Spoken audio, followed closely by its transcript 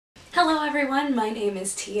Hello everyone, my name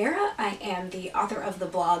is Tiara. I am the author of the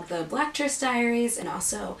blog The Blacktress Diaries, and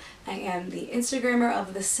also I am the Instagrammer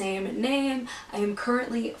of the same name. I am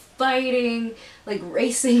currently fighting,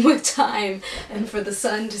 racing with time, and for the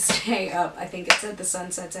sun to stay up. I think it said the sun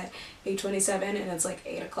sets at 8:27 and it's like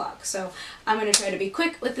 8 o'clock. So I'm going to try to be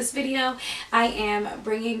quick with this video. I am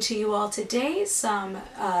bringing to you all today some,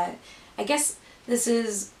 I guess this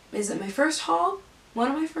is it my first haul? One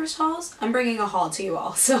of my first hauls? I'm bringing a haul to you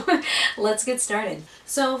all, so let's get started.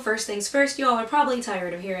 So first things first, you all are probably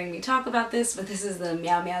tired of hearing me talk about this, but this is the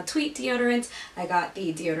Meow Meow Tweet deodorant. I got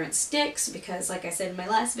the deodorant sticks because, like I said in my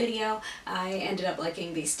last video, I ended up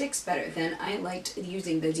liking the sticks better than I liked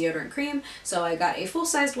using the deodorant cream, so I got a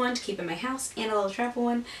full-sized one to keep in my house and a little travel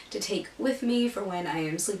one to take with me for when I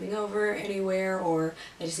am sleeping over anywhere or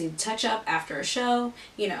I just need to touch up after a show.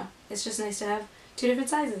 You know, it's just nice to have two different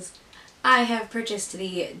sizes. I have purchased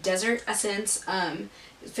the Desert Essence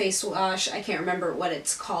face wash. I can't remember what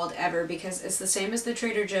it's called ever because it's the same as the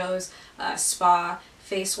Trader Joe's spa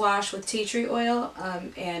face wash with tea tree oil,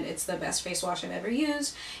 and it's the best face wash I've ever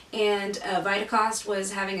used. And Vitacost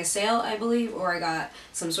was having a sale, I believe, or I got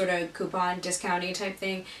some sort of coupon discounty type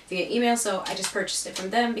thing via email, so I just purchased it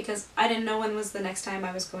from them because I didn't know when was the next time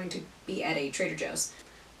I was going to be at a Trader Joe's.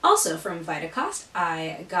 Also from Vitacost,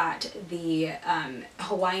 I got the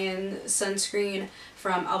Hawaiian sunscreen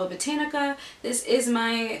from Alba Botanica. This is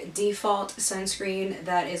my default sunscreen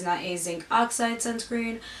that is not a zinc oxide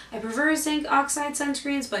sunscreen. I prefer zinc oxide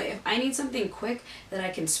sunscreens, but if I need something quick that I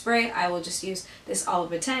can spray, I will just use this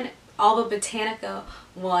Alba Botanica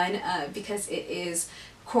one because it is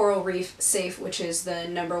coral reef safe, which is the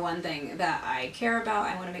 #1 thing that I care about.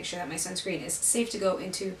 I want to make sure that my sunscreen is safe to go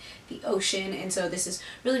into the ocean, and so this is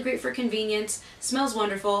really great for convenience. Smells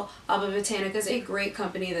wonderful. Alba Botanica is a great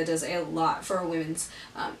company that does a lot for women's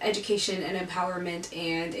education and empowerment,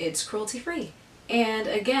 and it's cruelty free. And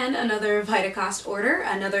again, another Vitacost order,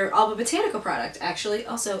 another Alba Botanica product actually,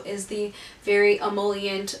 also is the Very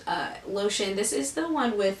Emollient lotion. This is the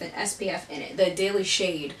one with an SPF in it, the Daily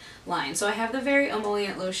Shade line. So I have the Very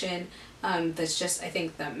Emollient lotion that's just, I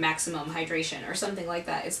think, the maximum hydration or something like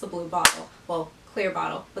that. It's the blue bottle, well, clear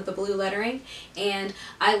bottle with the blue lettering, and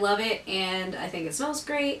I love it, and I think it smells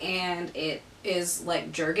great, and it is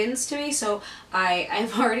like Jergens to me, so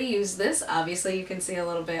I've already used this. Obviously you can see a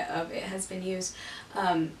little bit of it has been used,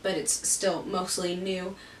 but it's still mostly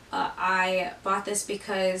new. I bought this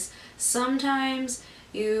because sometimes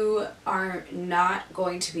you are not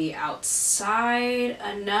going to be outside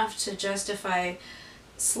enough to justify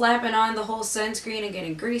slapping on the whole sunscreen and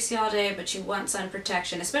getting greasy all day, but you want sun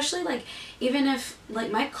protection, especially even if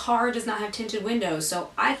my car does not have tinted windows,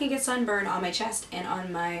 so I can get sunburn on my chest and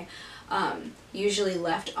on my usually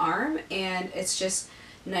left arm, and it's just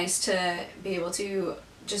nice to be able to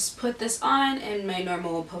just put this on in my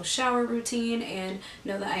normal post-shower routine and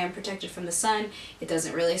know that I am protected from the sun. It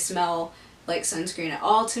doesn't really smell like sunscreen at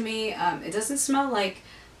all to me. It doesn't smell like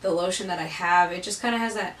the lotion that I have. It just kind of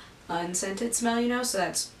has that unscented smell, you know, so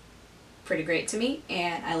that's pretty great to me,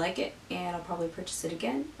 and I like it, and I'll probably purchase it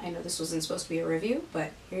again. I know this wasn't supposed to be a review,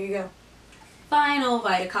 but here you go. Final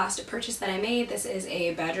Vitacost purchase that I made. This is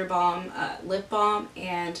a Badger Balm lip balm,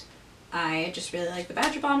 and I just really like the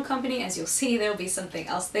Badger Balm company. As you'll see, there'll be something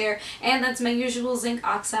else there, and that's my usual zinc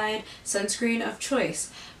oxide sunscreen of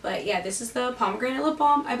choice. But yeah, this is the pomegranate lip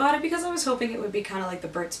balm. I bought it because I was hoping it would be kind of like the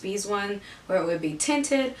Burt's Bees one, where it would be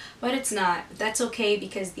tinted, but it's not. That's okay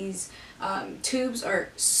because these tubes are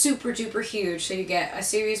super duper huge, so you get a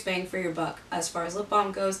serious bang for your buck as far as lip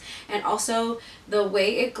balm goes. And also the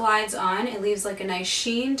way it glides on, it leaves like a nice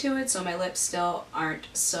sheen to it, so my lips still aren't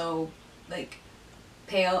so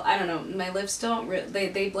pale. I don't know, my lips don't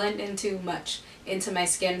they blend in too much into my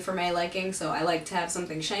skin for my liking, so I like to have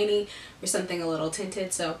something shiny or something a little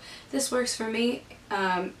tinted, so this works for me.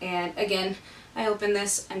 And again, I opened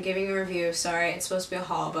this, I'm giving a review, sorry, it's supposed to be a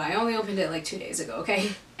haul, but I only opened it like 2 days ago,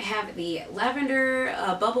 okay? I have the Lavender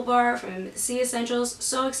Bubble Bar from Sea Essentials.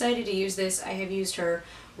 So excited to use this. I have used her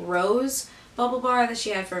Rose Bubble Bar that she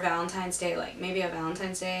had for Valentine's Day, maybe a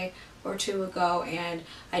Valentine's Day or 2 ago, and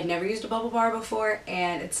I'd never used a bubble bar before,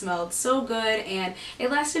 and it smelled so good, and it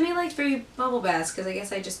lasted me like 3 bubble baths because I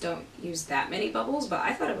guess I just don't use that many bubbles, but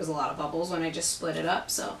I thought it was a lot of bubbles when I just split it up,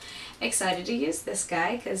 so excited to use this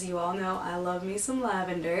guy because you all know I love me some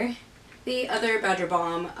lavender. The other Badger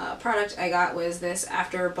Balm product I got was this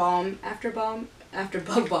After Bug Balm.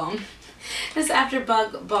 This After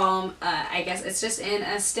Bug Balm, I guess it's just in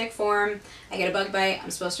a stick form. I get a bug bite,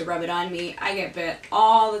 I'm supposed to rub it on me. I get bit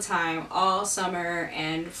all the time, all summer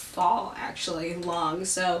and fall actually long,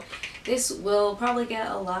 so this will probably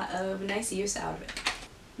get a lot of nice use out of it.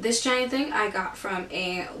 This giant thing I got from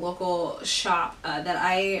a local shop that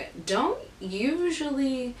I don't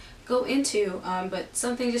usually go into, but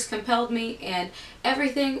something just compelled me, and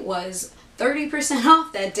everything was 30%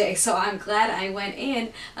 off that day, so I'm glad I went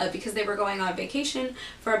in because they were going on vacation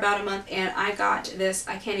for about a month, and I got this,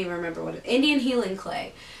 I can't even remember what it is, Indian healing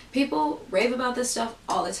clay. People rave about this stuff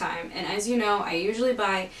all the time, and as you know, I usually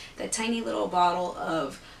buy that tiny little bottle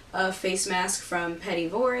of a face mask from Petit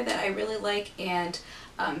Vour that I really like, and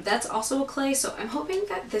that's also a clay, so I'm hoping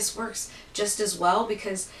that this works just as well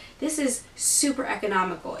because this is super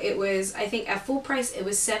economical. It was, I think at full price it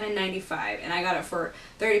was $7.95 and I got it for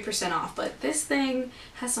 30% off, but this thing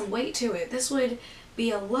has some weight to it. This would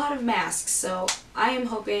be a lot of masks, so I am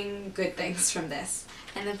hoping good things from this.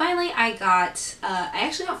 And then finally I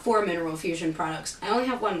actually got 4 Mineral Fusion products. I only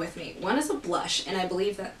have one with me. One is a blush, and I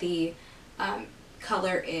believe that the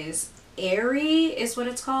color is Airy is what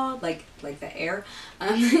it's called, like the air,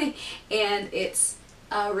 and it's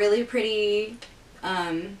really pretty,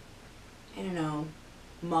 I don't know,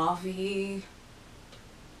 mauve-y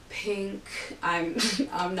pink. I'm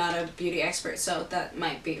not a beauty expert, so that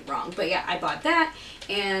might be wrong, but yeah, I bought that,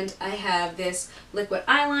 and I have this liquid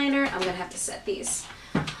eyeliner. I'm gonna have to set these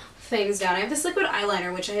things down. I have this liquid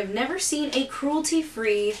eyeliner, which I have never seen a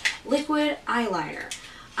cruelty-free liquid eyeliner.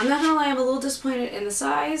 I'm not gonna lie, I'm a little disappointed in the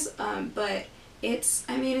size, but it's,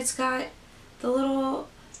 I mean, it's got the little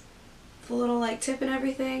like tip and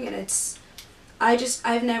everything, and it's,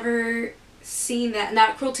 I've never seen that,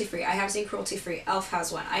 not cruelty free. I have seen cruelty free, e.l.f.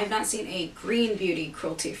 has one. I have not seen a Green Beauty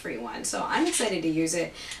cruelty free one, so I'm excited to use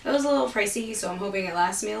it. It was a little pricey, so I'm hoping it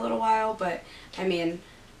lasts me a little while, but I mean,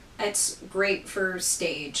 it's great for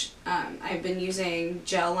stage. I've been using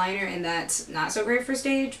gel liner, and that's not so great for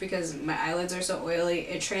stage because my eyelids are so oily,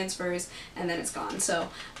 it transfers and then it's gone. So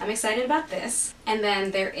I'm excited about this. And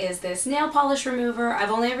then there is this nail polish remover.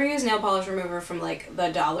 I've only ever used nail polish remover from like the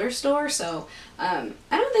dollar store, so I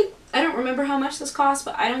don't remember how much this cost,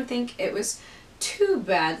 but I don't think it was too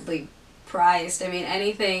badly priced. I mean,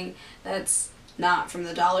 anything that's not from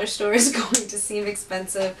the dollar store is going to seem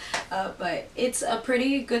expensive, but it's a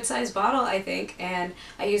pretty good sized bottle, I think, and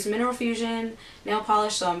I use Mineral Fusion nail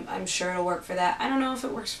polish, so I'm sure it'll work for that. I don't know if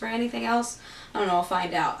it works for anything else. I don't know, I'll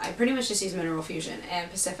find out. I pretty much just use Mineral Fusion and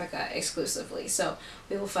Pacifica exclusively, so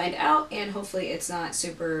we will find out, and hopefully it's not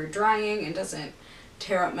super drying and doesn't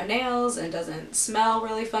tear up my nails and doesn't smell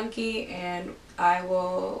really funky, and I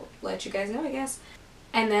will let you guys know, I guess.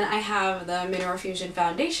 And then I have the Mineral Fusion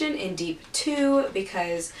Foundation in Deep 2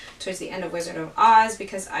 because towards the end of Wizard of Oz,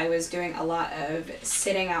 because I was doing a lot of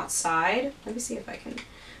sitting outside. Let me see if I can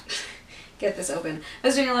get this open. I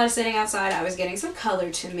was doing a lot of sitting outside. I was getting some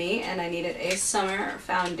color to me, and I needed a summer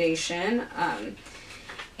foundation.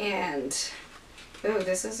 And, ooh,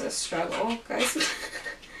 this is a struggle, guys.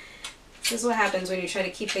 This is what happens when you try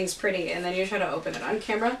to keep things pretty and then you try to open it on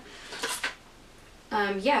camera.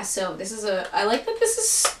 Yeah, so this is I like that this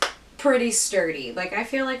is pretty sturdy. Like, I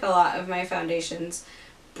feel like a lot of my foundations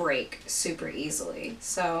break super easily.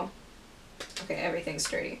 So, okay, everything's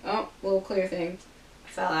sturdy. Oh, little clear thing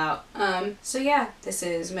fell out. So yeah, this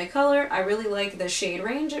is my color. I really like the shade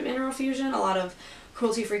range at Mineral Fusion. A lot of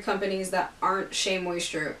cruelty-free companies that aren't Shea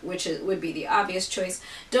Moisture, which would be the obvious choice,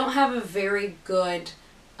 don't have a very good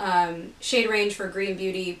shade range for Green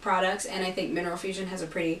Beauty products, and I think Mineral Fusion has a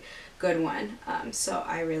pretty good one. So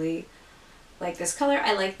I really like this color.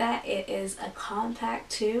 I like that it is a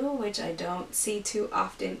compact too, which I don't see too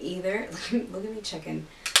often either. Look at me checking,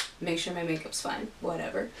 make sure my makeup's fine,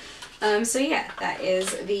 whatever. So yeah, that is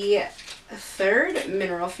the 3rd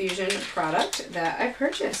Mineral Fusion product that I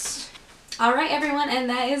purchased. Alright everyone, and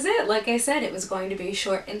that is it. Like I said, it was going to be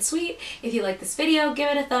short and sweet. If you like this video, give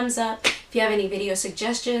it a thumbs up. If you have any video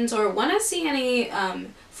suggestions or want to see any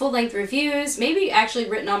full-length reviews, maybe actually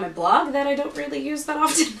written on my blog that I don't really use that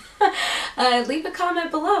often, leave a comment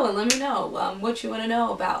below and let me know what you want to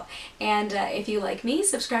know about. And if you like me,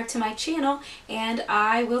 subscribe to my channel, and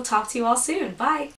I will talk to you all soon. Bye!